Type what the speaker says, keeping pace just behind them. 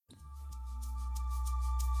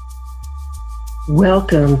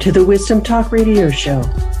Welcome to the Wisdom Talk Radio Show,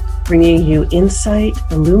 bringing you insight,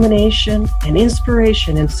 illumination, and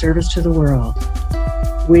inspiration in service to the world.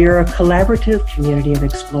 We are a collaborative community of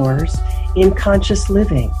explorers in conscious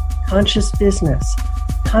living, conscious business,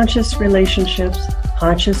 conscious relationships,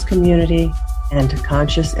 conscious community, and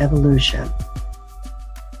conscious evolution.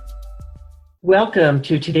 Welcome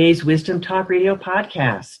to today's Wisdom Talk Radio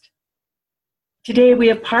podcast. Today we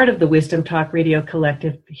have part of the Wisdom Talk Radio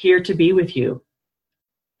Collective here to be with you.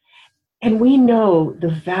 And we know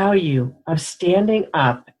the value of standing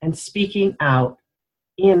up and speaking out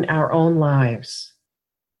in our own lives.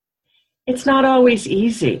 It's not always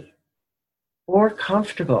easy or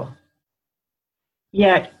comfortable.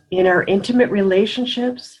 Yet in our intimate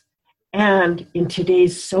relationships and in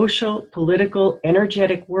today's social, political,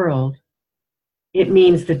 energetic world, it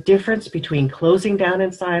means the difference between closing down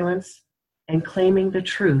in silence and claiming the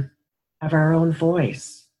truth of our own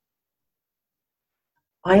voice.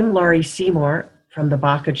 I'm Laurie Seymour from the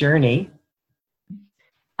Baka Journey.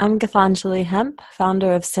 I'm Githanjali Hemp,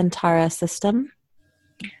 founder of Centaura System.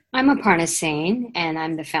 I'm Aparna Sane, and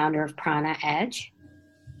I'm the founder of Prana Edge.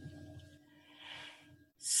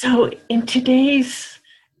 So in today's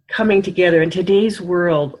coming together, in today's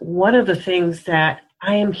world, one of the things that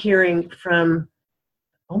I am hearing from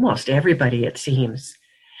almost everybody, it seems,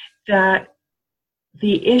 that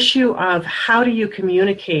the issue of how do you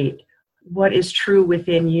communicate what is true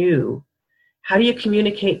within you? How do you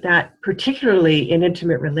communicate that, particularly in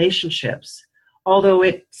intimate relationships? Although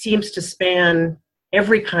it seems to span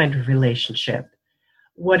every kind of relationship.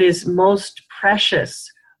 What is most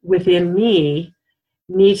precious within me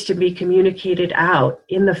needs to be communicated out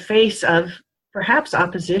in the face of perhaps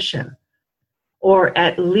opposition, or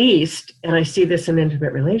at least, and I see this in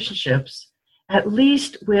intimate relationships, at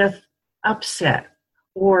least with upset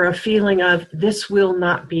or a feeling of this will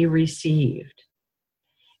not be received.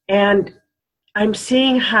 And I'm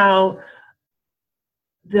seeing how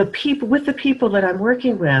the people that I'm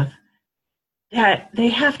working with, that they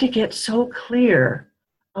have to get so clear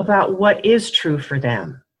about what is true for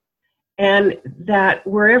them. And that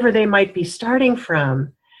wherever they might be starting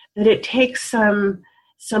from, that it takes some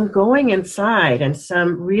going inside and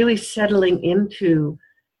some really settling into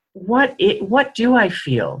what do I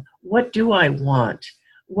feel? What do I want?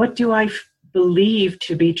 What do I believe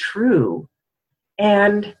to be true?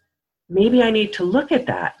 And maybe I need to look at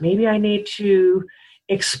that. Maybe I need to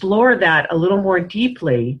explore that a little more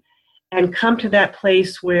deeply and come to that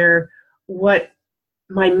place where what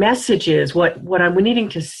my message is, what I'm needing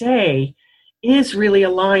to say is really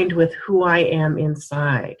aligned with who I am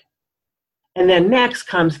inside. And then next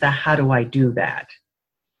comes the how do I do that?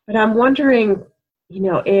 But I'm wondering,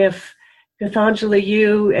 if Githanjali,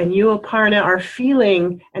 you and you, Aparna, are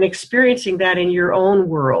feeling and experiencing that in your own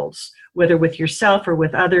worlds, whether with yourself or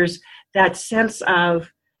with others, that sense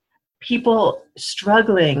of people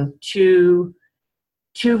struggling to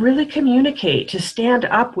really communicate, to stand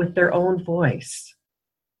up with their own voice.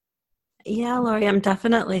 Yeah, Laurie, I'm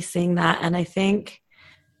definitely seeing that. And I think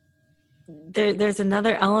there's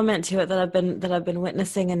another element to it that I've been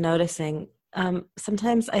witnessing and noticing.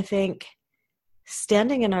 Sometimes I think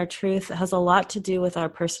standing in our truth has a lot to do with our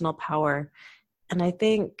personal power. And I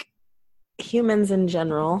think humans in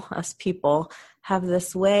general, us people, have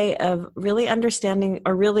this way of really understanding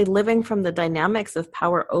or really living from the dynamics of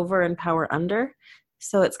power over and power under.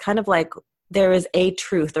 So it's kind of like there is a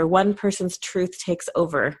truth, or one person's truth takes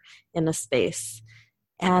over in a space.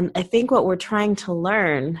 And I think what we're trying to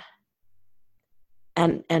learn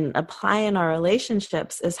and apply in our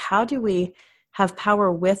relationships is, how do we have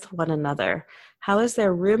power with one another? How is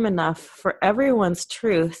there room enough for everyone's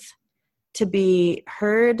truth to be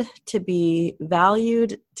heard, to be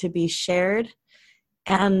valued, to be shared?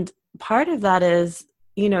 And part of that is,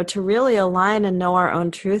 to really align and know our own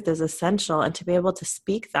truth is essential, and to be able to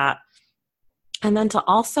speak that. And then to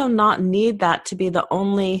also not need that to be the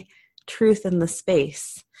only truth in the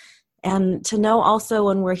space. And to know also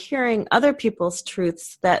when we're hearing other people's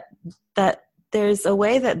truths that there's a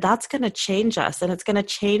way that's going to change us, and it's going to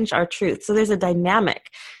change our truth. So there's a dynamic,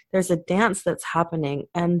 there's a dance that's happening,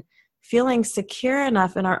 and feeling secure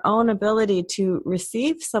enough in our own ability to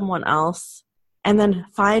receive someone else and then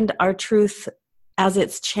find our truth as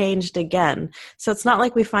it's changed again. So it's not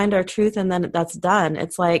like we find our truth and then that's done.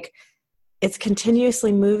 It's like it's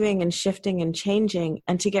continuously moving and shifting and changing.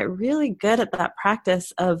 And to get really good at that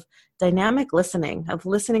practice of dynamic listening, of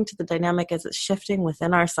listening to the dynamic as it's shifting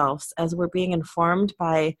within ourselves, as we're being informed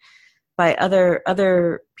by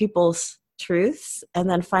other people's truths and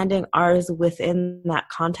then finding ours within that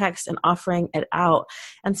context and offering it out.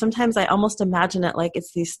 And sometimes I almost imagine it like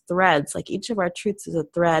it's these threads, like each of our truths is a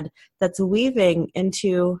thread that's weaving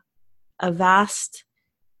into a vast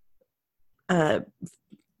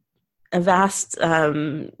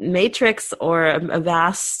matrix, or a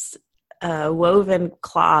vast woven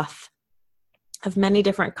cloth of many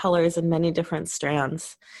different colors and many different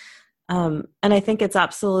strands. And I think it's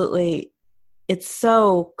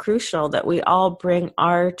so crucial that we all bring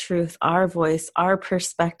our truth, our voice, our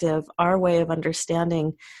perspective, our way of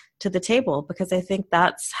understanding to the table, because I think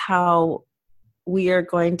that's how we are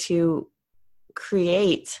going to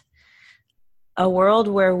create a world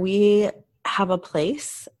where we have a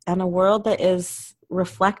place, and a world that is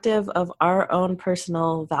reflective of our own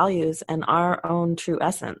personal values and our own true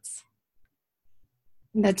essence.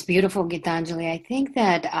 That's beautiful, Gitanjali. I think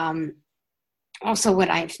that also what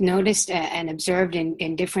I've noticed and observed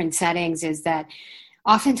in different settings is that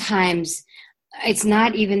oftentimes it's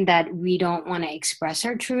not even that we don't want to express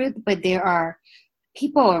our truth, but there are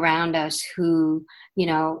people around us who,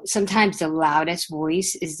 sometimes the loudest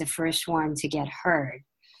voice is the first one to get heard.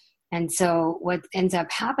 And so what ends up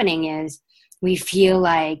happening is we feel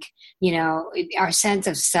like, our sense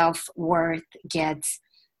of self-worth gets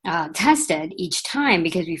tested each time,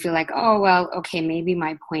 because we feel like, oh, well, okay, maybe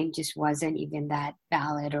my point just wasn't even that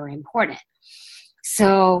valid or important.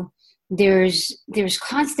 So there's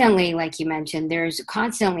constantly, like you mentioned, there's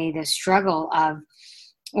constantly the struggle of,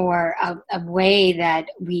 or a way that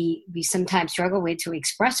we sometimes struggle with to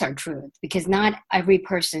express our truth, because not every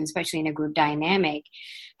person, especially in a group dynamic,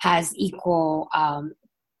 has equal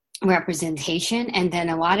representation. And then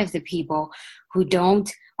a lot of the people who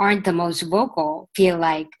aren't the most vocal feel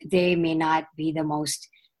like they may not be the most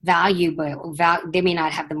valuable, they may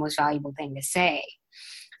not have the most valuable thing to say.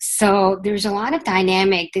 So there's a lot of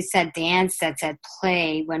dynamic, that dance that's at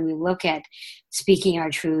play when we look at speaking our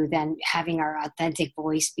truth and having our authentic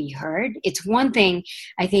voice be heard. It's one thing,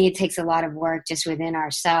 I think it takes a lot of work just within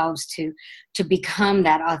ourselves to become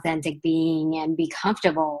that authentic being and be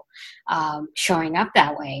comfortable showing up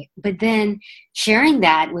that way. But then sharing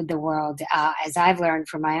that with the world, as I've learned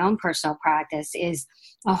from my own personal practice, is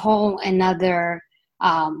a whole another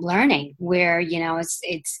learning, where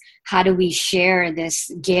it's how do we share this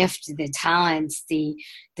gift, the talents, the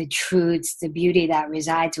truths, the beauty that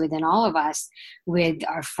resides within all of us with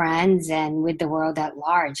our friends and with the world at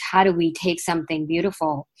large? How do we take something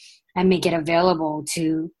beautiful and make it available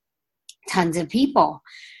to tons of people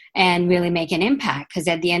and really make an impact? Because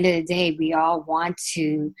at the end of the day, we all want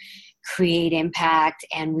to create impact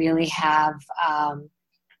and really have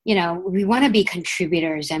we want to be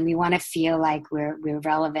contributors, and we want to feel like we're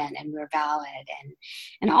relevant and we're valid,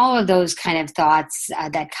 and all of those kind of thoughts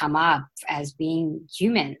that come up as being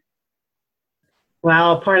human.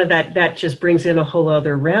 Well, part of that just brings in a whole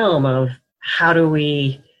other realm of how do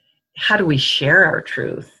we share our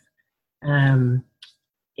truth, and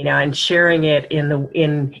sharing it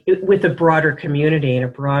with a broader community and a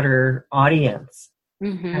broader audience.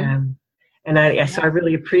 Mm-hmm. So I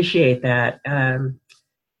really appreciate that.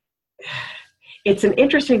 It's an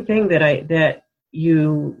interesting thing that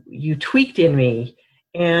you tweaked in me,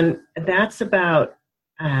 and that's about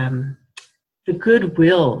the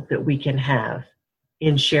goodwill that we can have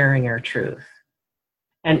in sharing our truth,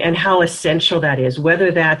 and how essential that is.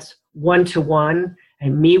 Whether that's one-to-one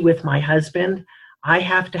and me with my husband, I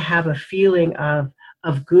have to have a feeling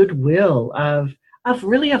of goodwill, of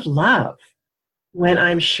love when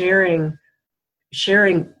I'm sharing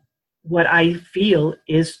what I feel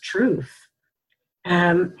is truth.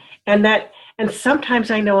 And sometimes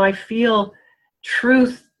I know I feel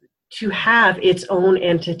truth to have its own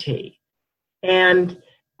entity. And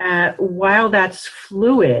while that's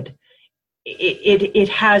fluid, it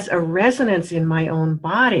has a resonance in my own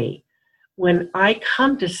body when I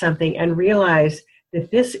come to something and realize that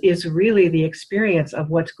this is really the experience of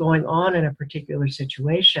what's going on in a particular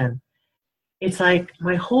situation. It's like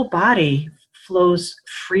my whole body flows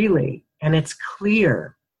freely, and it's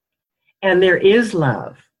clear, and there is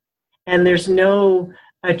love, and there's no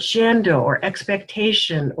agenda or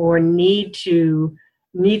expectation or need to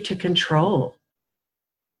control.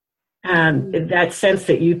 That sense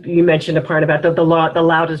that you mentioned a part about the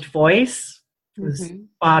loudest voice was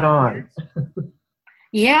spot on.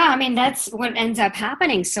 Yeah, I mean, that's what ends up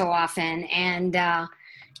happening so often, and I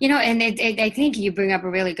think you bring up a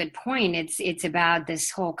really good point. It's about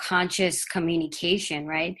this whole conscious communication,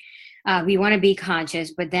 right? We want to be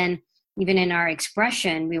conscious, but then even in our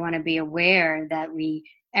expression, we want to be aware that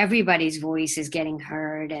everybody's voice is getting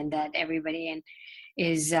heard, and that everybody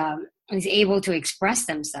is able to express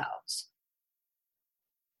themselves.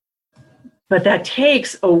 But that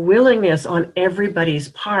takes a willingness on everybody's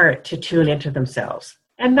part to tune into themselves.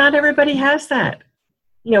 And not everybody has that.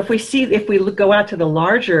 You know, if we go out to the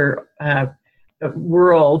larger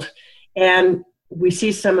world and we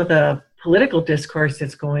see some of the political discourse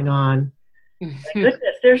that's going on, my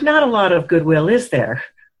goodness, there's not a lot of goodwill, is there?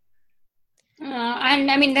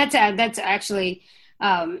 I mean, that's actually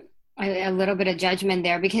a little bit of judgment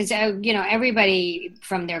there, because you know, everybody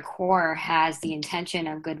from their core has the intention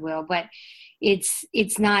of goodwill, but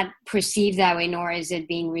it's not perceived that way, nor is it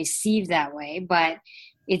being received that way. But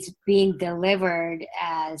it's being delivered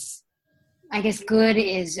as, I guess good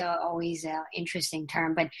is always an interesting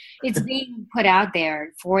term, but it's being put out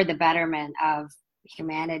there for the betterment of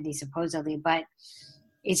humanity, supposedly, but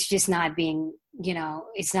it's just not being, you know,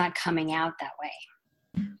 it's not coming out that way.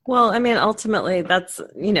 Well, I mean, ultimately, that's,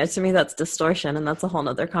 you know, to me, that's distortion, and that's a whole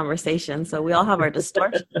nother conversation. So we all have our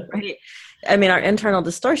distortion, right? I mean, our internal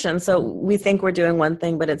distortion. So we think we're doing one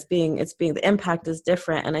thing, but it's being, the impact is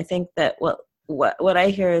different. And I think that what I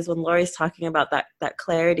hear is when Lori's talking about that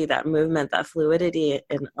clarity, that movement, that fluidity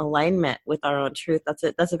and alignment with our own truth, that's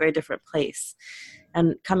a very different place.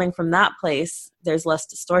 And coming from that place, there's less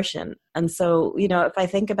distortion. And so, you know, if I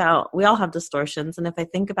think about, we all have distortions. And if I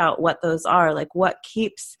think about what those are, like what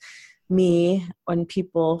keeps me and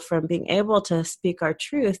people from being able to speak our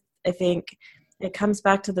truth, I think it comes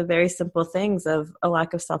back to the very simple things of a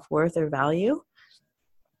lack of self-worth or value.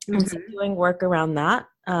 Mm-hmm. And so doing work around that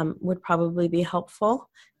would probably be helpful,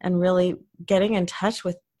 and really getting in touch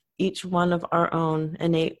with each one of our own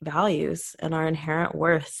innate values and our inherent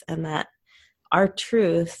worth, and that our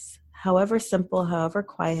truth, however simple, however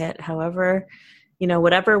quiet, however, you know,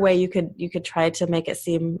 whatever way you could try to make it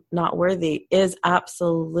seem not worthy, is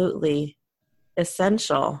absolutely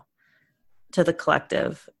essential to the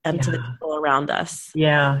collective and to the people around us.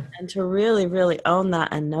 Yeah. And to really, really own that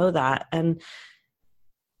and know that. And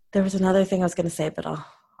there was another thing I was going to say, but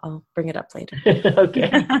I'll bring it up later. Okay.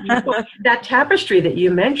 That tapestry that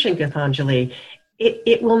you mentioned, Geethanjali,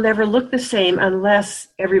 it will never look the same unless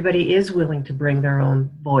everybody is willing to bring their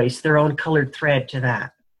own voice, their own colored thread to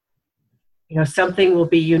that. You know, something will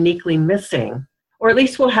be uniquely missing, or at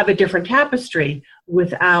least we'll have a different tapestry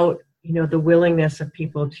without, you know, the willingness of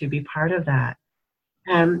people to be part of that.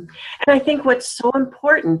 And I think what's so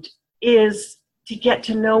important is to get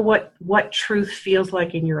to know what truth feels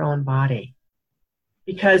like in your own body.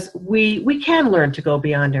 Because we can learn to go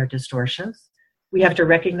beyond our distortions. We have to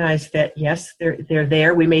recognize that, yes, they're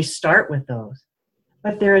there. We may start with those.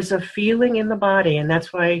 But there is a feeling in the body, and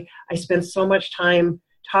that's why I spend so much time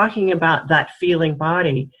talking about that feeling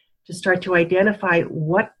body, to start to identify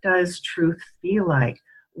what does truth feel like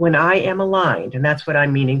when I am aligned, and that's what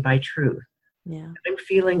I'm meaning by truth. Yeah. I'm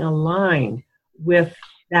feeling aligned with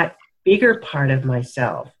that bigger part of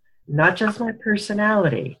myself, not just my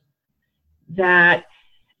personality, that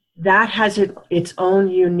has its own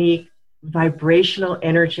unique vibrational,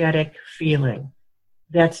 energetic feeling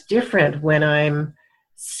that's different when I'm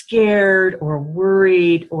scared or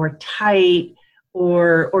worried or tight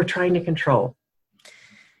or trying to control.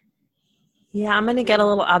 Yeah, I'm going to get a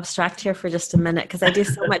little abstract here for just a minute, because I do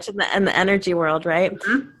so much in the energy world, right?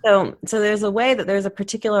 Mm-hmm. So there's a way that there's a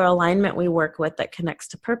particular alignment we work with that connects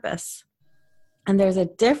to purpose. And there's a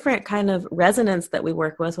different kind of resonance that we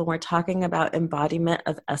work with when we're talking about embodiment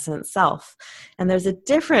of essence self. And there's a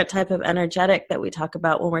different type of energetic that we talk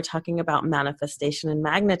about when we're talking about manifestation and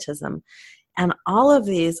magnetism. And all of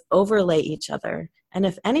these overlay each other. And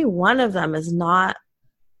if any one of them is not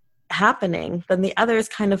happening, then the others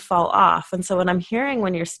kind of fall off. And so what I'm hearing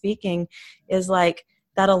when you're speaking is like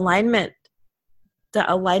that alignment. The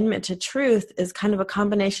alignment to truth is kind of a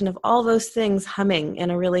combination of all those things humming in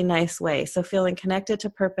a really nice way. So feeling connected to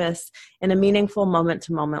purpose in a meaningful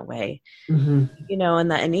moment-to-moment way. Mm-hmm. You know, and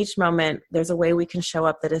that in each moment, there's a way we can show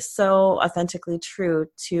up that is so authentically true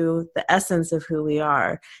to the essence of who we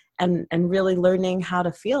are, and really learning how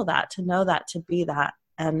to feel that, to know that, to be that.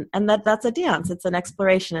 And that's a dance. It's an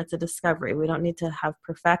exploration. It's a discovery. We don't need to have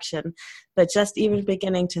perfection, but just even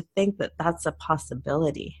beginning to think that that's a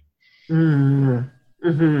possibility. Mm-hmm.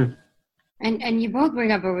 Mm-hmm. And you both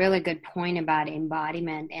bring up a really good point about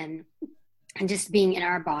embodiment and just being in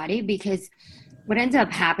our body, because what ends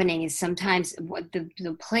up happening is sometimes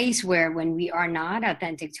the place where when we are not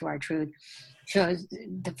authentic to our truth shows,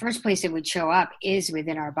 the first place it would show up is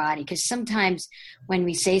within our body. Because sometimes when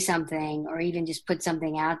we say something or even just put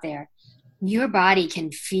something out there, your body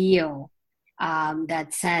can feel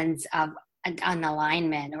that sense of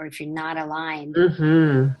unalignment, or if you're not aligned,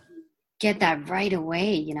 Mm-hmm. get that right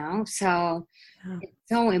away, you know? So it's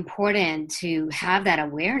so important to have that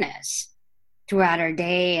awareness throughout our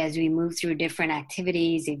day as we move through different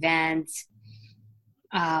activities, events.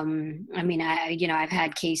 I mean, I've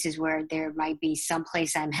had cases where there might be some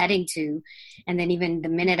place I'm heading to, and then even the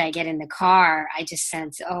minute I get in the car, I just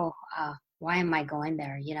sense, why am I going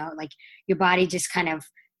there? You know, like your body just kind of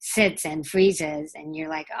sits and freezes, and you're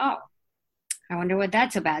like, oh, I wonder what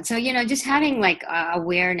that's about. So, you know, just having like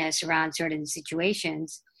awareness around certain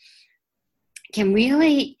situations can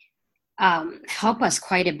really help us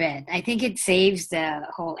quite a bit. I think it saves the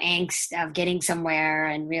whole angst of getting somewhere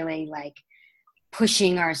and really like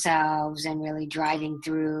pushing ourselves and really driving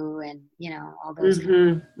through, and, you know, all those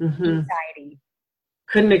kind of anxiety.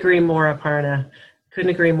 Couldn't agree more, Aparna.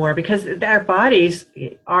 Couldn't agree more, because our bodies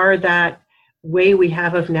are that way we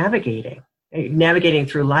have of navigating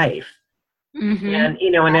through life. And,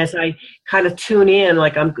 you know, and as I kind of tune in,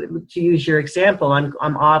 like I'm, to use your example,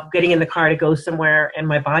 I'm off getting in the car to go somewhere, and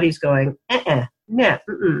my body's going,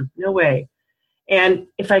 no way. And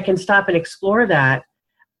if I can stop and explore that,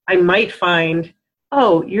 I might find,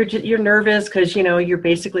 oh, you're nervous because, you know, you're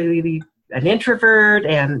basically an introvert,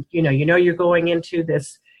 and, you know, you're going into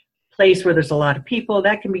this place where there's a lot of people.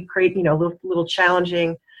 That can be great, you know, a little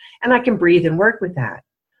challenging, and I can breathe and work with that.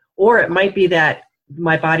 Or it might be that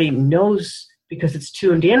my body knows, because it's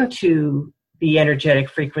tuned into the energetic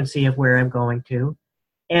frequency of where I'm going to,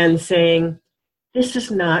 and saying, this is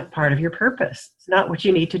not part of your purpose. It's not what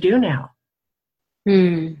you need to do now.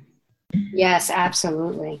 Yes,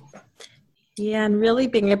 absolutely. Yeah, and really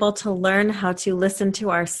being able to learn how to listen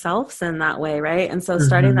to ourselves in that way, right? And so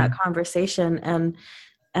starting that conversation, and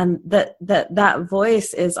that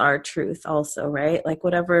voice is our truth also, right? Like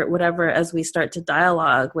whatever as we start to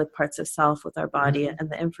dialogue with parts of self, with our body, and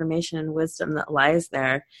the information and wisdom that lies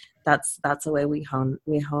there, that's the way we hone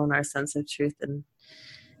our sense of truth,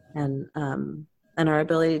 and our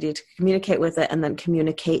ability to communicate with it, and then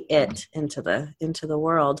communicate it into the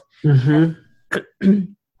world.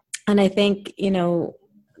 And I think, you know,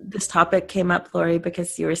 this topic came up, Lori,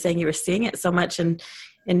 because you were saying you were seeing it so much in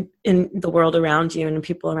the world around you, and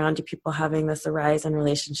people around you, people having this arise in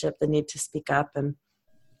relationship, the need to speak up, and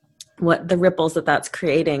what the ripples that's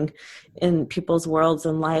creating in people's worlds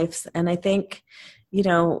and lives. And I think, you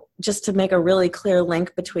know, just to make a really clear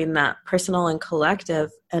link between that personal and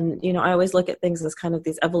collective, and, you know, I always look at things as kind of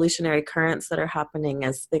these evolutionary currents that are happening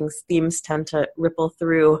as themes tend to ripple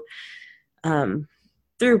through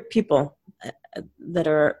people that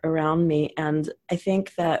are around me. And I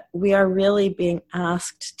think that we are really being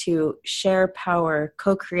asked to share power,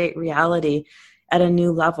 co-create reality at a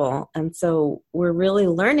new level. And so we're really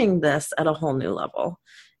learning this at a whole new level,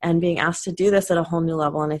 and being asked to do this at a whole new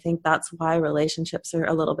level. And I think that's why relationships are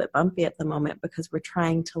a little bit bumpy at the moment, because we're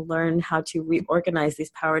trying to learn how to reorganize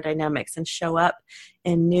these power dynamics and show up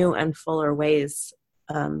in new and fuller ways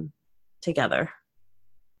together.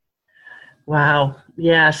 Wow.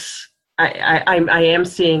 Yes. I am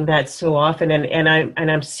seeing that so often, and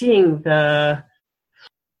I'm seeing the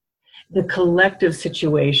collective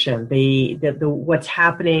situation, the what's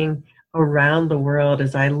happening around the world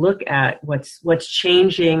as I look at what's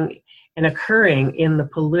changing and occurring in the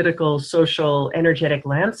political, social, energetic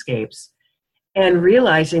landscapes, and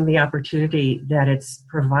realizing the opportunity that it's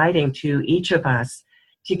providing to each of us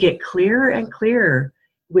to get clearer and clearer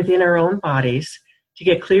within our own bodies, to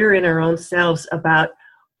get clearer in our own selves about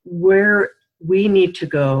where we need to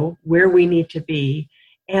go, where we need to be,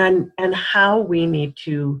 and how we need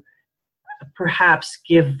to perhaps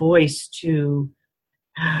give voice to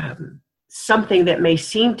something that may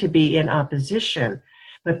seem to be in opposition,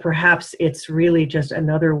 but perhaps it's really just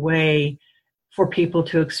another way for people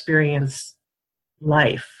to experience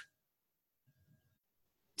life.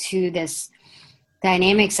 To this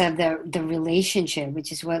dynamics of the relationship,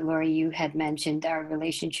 which is what, Lori, you had mentioned. Our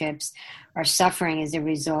relationships are suffering as a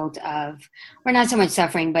result of, or not so much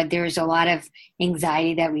suffering, but there's a lot of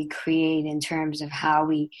anxiety that we create in terms of how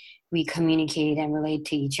we communicate and relate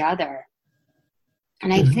to each other.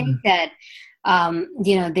 And I think that,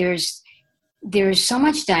 you know, there's so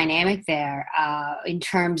much dynamic there in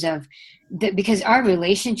terms of because our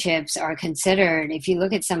relationships are considered, if you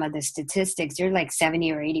look at some of the statistics, they're like 70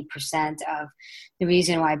 or 80% of the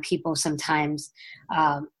reason why people sometimes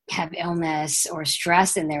have illness or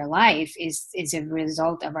stress in their life is a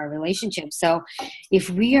result of our relationships. So if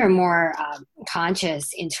we are more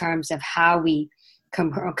conscious in terms of how we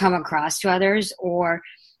come across to others, or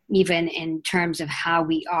even in terms of how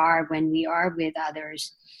we are when we are with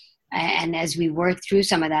others, and as we work through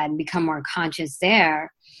some of that and become more conscious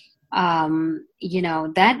there, you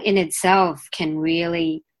know, that in itself can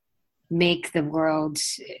really make the world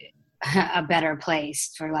a better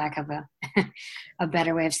place, for lack of a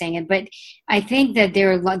better way of saying it. But I think that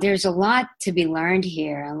there's a lot to be learned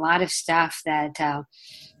here, a lot of stuff that,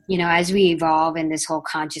 as we evolve in this whole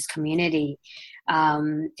conscious community,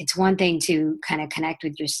 it's one thing to kind of connect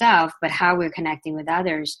with yourself, but how we're connecting with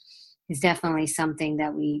others is definitely something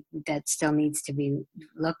that still needs to be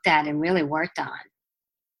looked at and really worked on.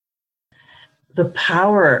 The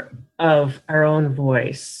power of our own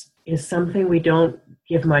voice is something we don't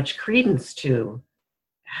give much credence to.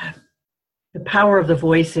 The power of the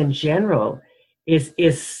voice in general is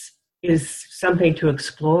something to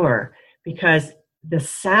explore, because the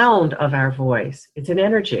sound of our voice, it's an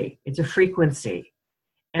energy, it's a frequency,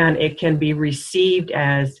 and it can be received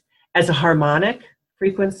as a harmonic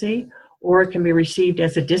frequency, or it can be received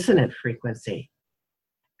as a dissonant frequency.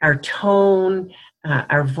 Our tone,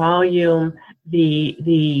 our volume,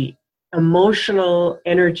 the emotional,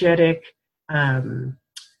 energetic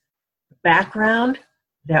background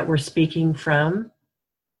that we're speaking from.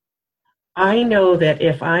 I know that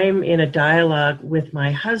if I'm in a dialogue with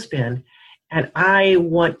my husband and I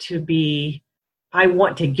want to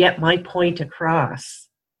get my point across,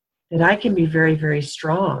 that I can be very, very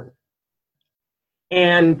strong.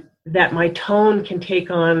 And that my tone can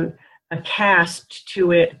take on a cast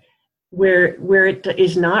to it where it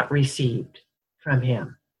is not received from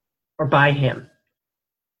him or by him.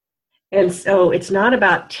 And so it's not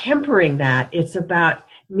about tempering that. It's about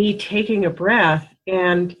me taking a breath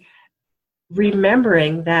and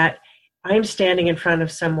remembering that I'm standing in front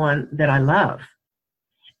of someone that I love.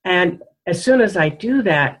 And as soon as I do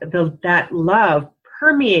that, that love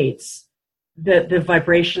permeates the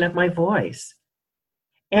vibration of my voice.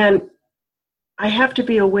 And I have to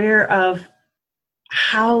be aware of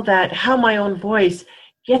how my own voice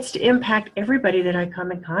gets to impact everybody that I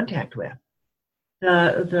come in contact with.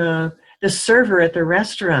 The server at the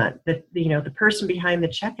restaurant, the person behind the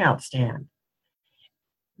checkout stand.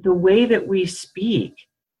 The way that we speak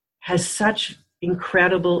has such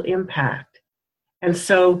incredible impact. And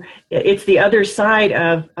so it's the other side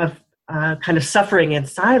of kind of suffering in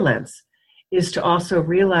silence, is to also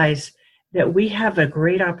realize that we have a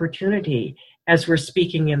great opportunity as we're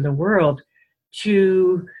speaking in the world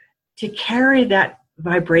to carry that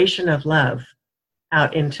vibration of love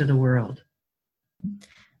out into the world.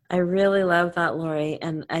 I really love that, Lori.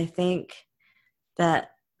 And I think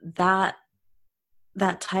that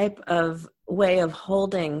type of way of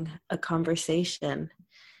holding a conversation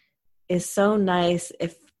is so nice.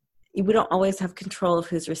 If we don't always have control of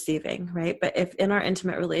who's receiving, right? But if in our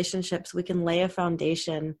intimate relationships, we can lay a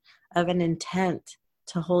foundation of an intent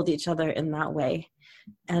to hold each other in that way.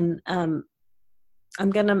 And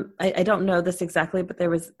I don't know this exactly, but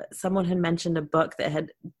someone had mentioned a book that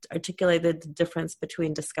had articulated the difference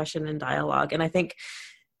between discussion and dialogue. And I think,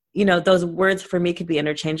 those words for me could be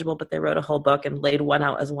interchangeable, but they wrote a whole book and laid one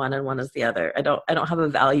out as one and one as the other. I don't have a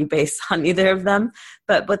value base on either of them,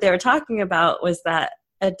 but what they were talking about was that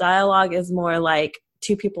a dialogue is more like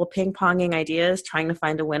two people ping-ponging ideas, trying to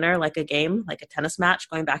find a winner, like a game, like a tennis match,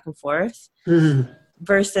 going back and forth. Mm-hmm.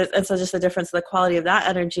 And so just the difference of the quality of that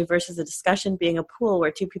energy versus a discussion being a pool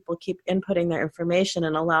where two people keep inputting their information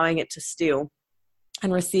and allowing it to stew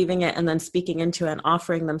and receiving it and then speaking into it and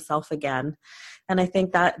offering themselves again. And I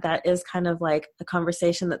think that is kind of like a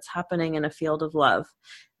conversation that's happening in a field of love,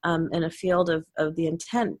 in a field of the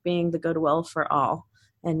intent being the goodwill for all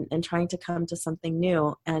and trying to come to something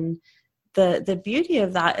new. And the beauty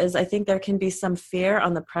of that is I think there can be some fear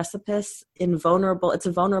on the precipice it's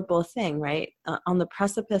a vulnerable thing, right? On the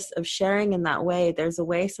precipice of sharing in that way, there's a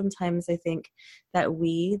way sometimes I think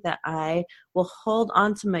that I will hold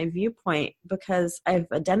on to my viewpoint because I've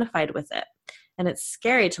identified with it. And it's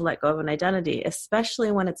scary to let go of an identity,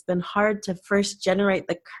 especially when it's been hard to first generate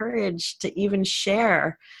the courage to even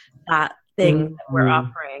share that thing that we're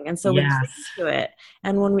offering. And so we cling to it.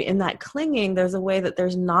 And when in that clinging, there's a way that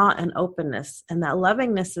there's not an openness, and that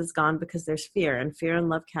lovingness is gone because there's fear, and fear and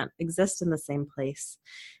love can't exist in the same place.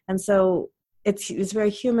 And so it's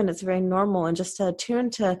very human, it's very normal. And just to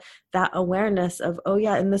attune to that awareness of, oh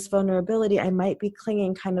yeah, in this vulnerability, I might be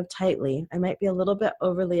clinging kind of tightly. I might be a little bit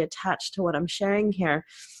overly attached to what I'm sharing here.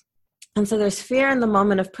 And so there's fear in the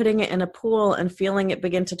moment of putting it in a pool and feeling it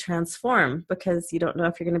begin to transform, because you don't know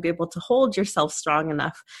if you're going to be able to hold yourself strong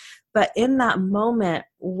enough. But in that moment,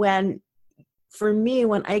 when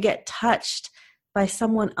I get touched by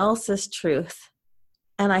someone else's truth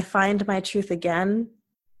and I find my truth again,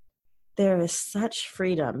 there is such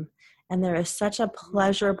freedom and there is such a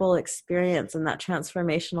pleasurable experience in that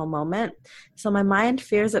transformational moment. So my mind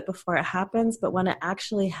fears it before it happens, but when it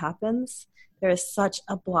actually happens, there is such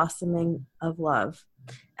a blossoming of love.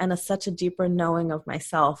 and such a deeper knowing of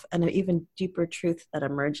myself and an even deeper truth that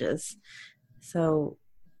emerges. So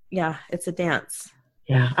yeah, it's a dance.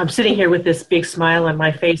 Yeah, I'm sitting here with this big smile on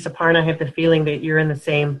my face. Aparna, I have the feeling that you're in the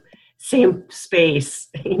same space,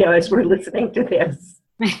 as we're listening to this.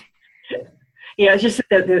 It's just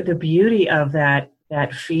the beauty of that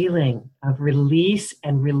feeling of release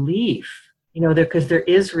and relief, because there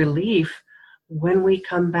is relief when we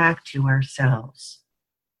come back to ourselves.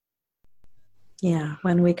 Yeah,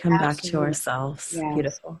 when we come Absolutely. back to ourselves. Yes.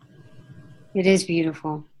 Beautiful. It is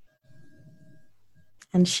beautiful.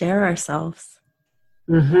 And share ourselves.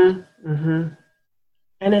 Mm-hmm. Mm-hmm.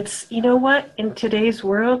 And it's, what? In today's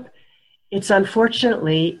world, it's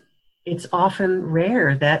often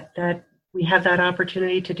rare that we have that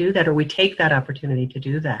opportunity to do that, or we take that opportunity to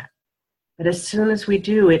do that. But as soon as we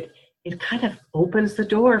do, it kind of opens the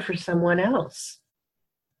door for someone else.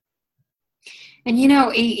 And,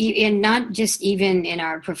 and not just even in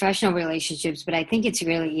our professional relationships, but I think it's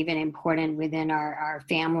really even important within our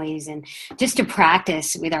families, and just to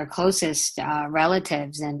practice with our closest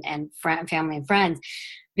relatives and family and friends,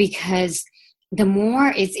 because the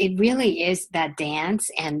more it really is that dance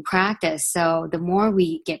and practice. So the more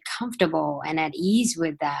we get comfortable and at ease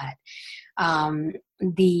with that,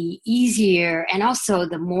 the easier, and also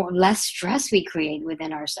the less stress we create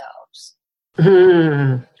within ourselves.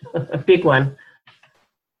 A big one.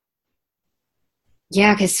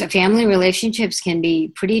 Yeah, because family relationships can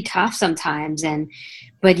be pretty tough sometimes,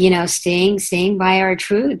 but staying by our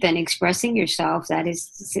truth and expressing yourself, that is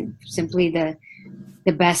simply the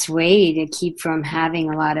best way to keep from having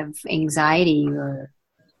a lot of anxiety or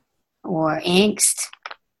angst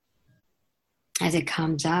as it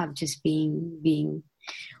comes up. Just being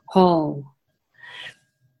whole.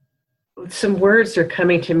 Some words are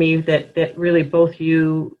coming to me that really both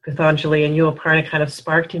you, Githanjali, and you, Aparna, kind of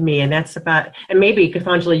sparked in me, and that's about, and maybe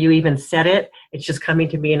Githanjali, you even said it, it's just coming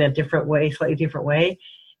to me in a different way, slightly different way,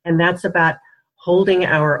 and that's about holding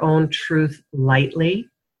our own truth lightly.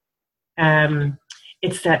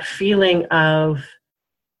 It's that feeling of,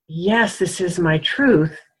 yes, this is my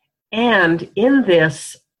truth, and in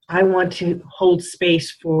this, I want to hold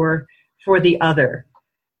space for the other.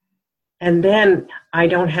 And then I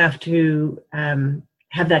don't have to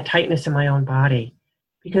have that tightness in my own body,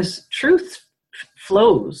 because truth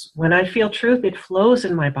flows. When I feel truth, it flows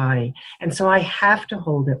in my body. And so I have to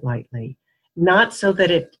hold it lightly, not so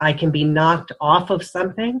that I can be knocked off of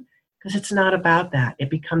something, because it's not about that.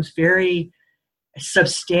 It becomes very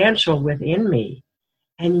substantial within me,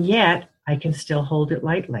 and yet I can still hold it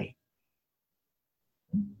lightly.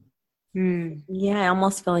 Yeah, I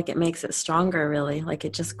almost feel like it makes it stronger, really. Like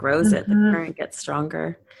it just grows it. The current gets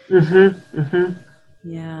stronger.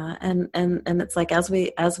 Yeah, and it's like as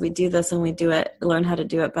we do this and we do it, learn how to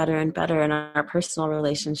do it better and better in our personal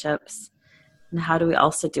relationships, and how do we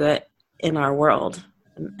also do it in our world,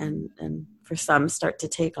 and for some start to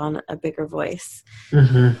take on a bigger voice,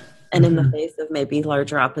 and in the face of maybe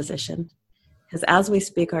larger opposition, because as we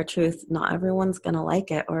speak our truth, not everyone's going to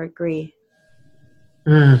like it or agree.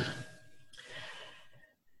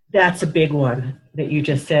 That's a big one that you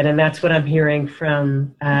just said, and that's what I'm hearing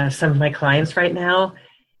from some of my clients right now.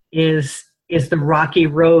 Is the rocky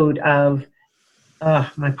road of,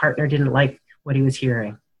 my partner didn't like what he was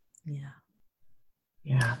hearing.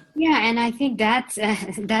 Yeah, and I think that's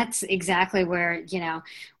exactly where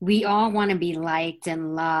we all want to be liked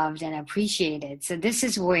and loved and appreciated. So this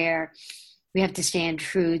is where we have to stand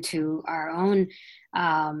true to our own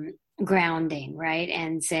grounding, right?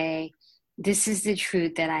 And say, this is the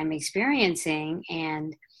truth that I'm experiencing,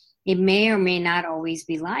 and it may or may not always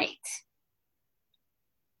be liked.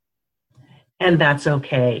 And that's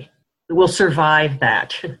okay. We'll survive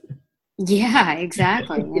that. Yeah,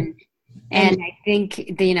 exactly. And I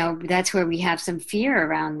think, that's where we have some fear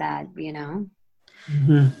around that,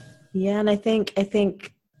 Yeah, and I think,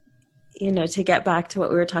 to get back to what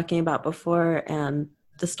we were talking about before, and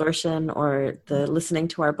distortion or the listening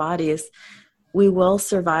to our bodies, we will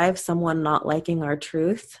survive someone not liking our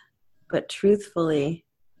truth, but truthfully,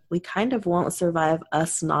 we kind of won't survive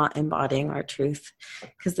us not embodying our truth,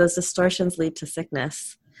 because those distortions lead to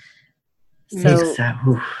sickness. So,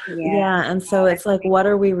 yeah, and so it's like, what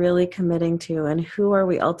are we really committing to, and who are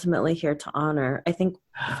we ultimately here to honor? I think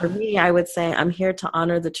for me, I would say I'm here to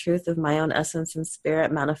honor the truth of my own essence and spirit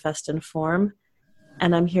manifest in form,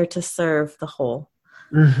 and I'm here to serve the whole.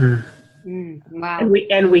 Wow.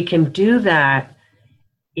 And we can do that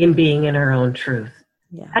in being in our own truth.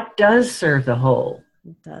 Yeah, that does serve the whole.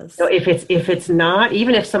 It does. So if it's not,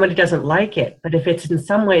 even if somebody doesn't like it, but if it's in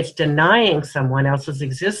some way it's denying someone else's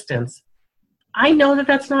existence, I know that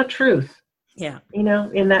that's not truth. Yeah.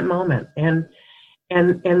 In that moment. And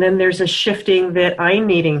then there's a shifting that I'm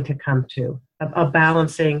needing to come to, a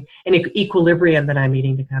balancing, an equilibrium that I'm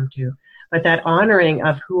needing to come to. But that honoring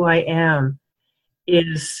of who I am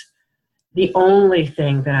is the only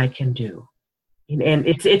thing that I can do. And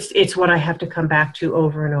it's what I have to come back to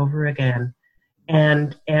over and over again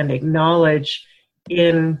and acknowledge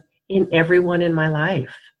in everyone in my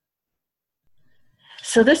life.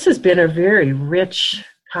 So this has been a very rich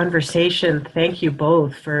conversation. Thank you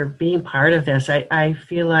both for being part of this. I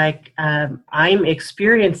feel like I'm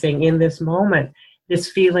experiencing in this moment this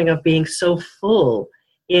feeling of being so full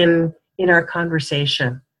in our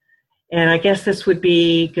conversation. And I guess this would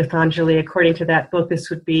be, Geethanjali, according to that book, this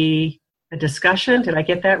would be a discussion. Did I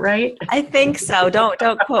get that right? I think so. Don't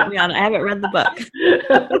quote me on it. I haven't read the book.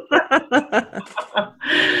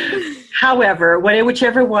 However,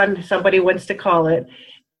 whichever one somebody wants to call it,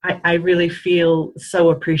 I really feel so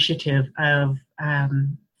appreciative of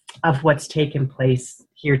what's taken place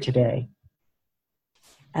here today.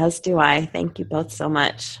 As do I. Thank you both so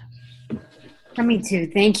much. Me too.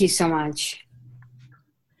 Thank you so much.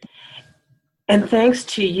 And thanks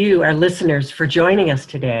to you, our listeners, for joining us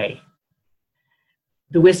today.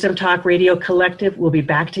 The Wisdom Talk Radio Collective will be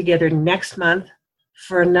back together next month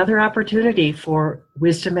for another opportunity for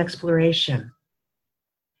wisdom exploration.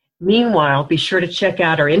 Meanwhile, be sure to check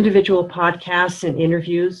out our individual podcasts and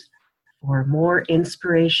interviews for more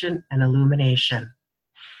inspiration and illumination.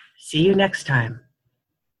 See you next time.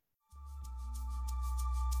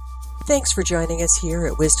 Thanks for joining us here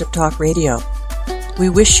at Wisdom Talk Radio. We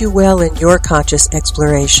wish you well in your conscious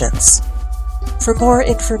explorations. For more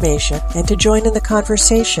information and to join in the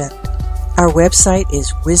conversation, our website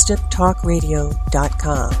is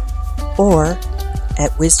wisdomtalkradio.com or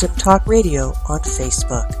at Wisdom Talk Radio on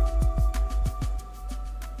Facebook.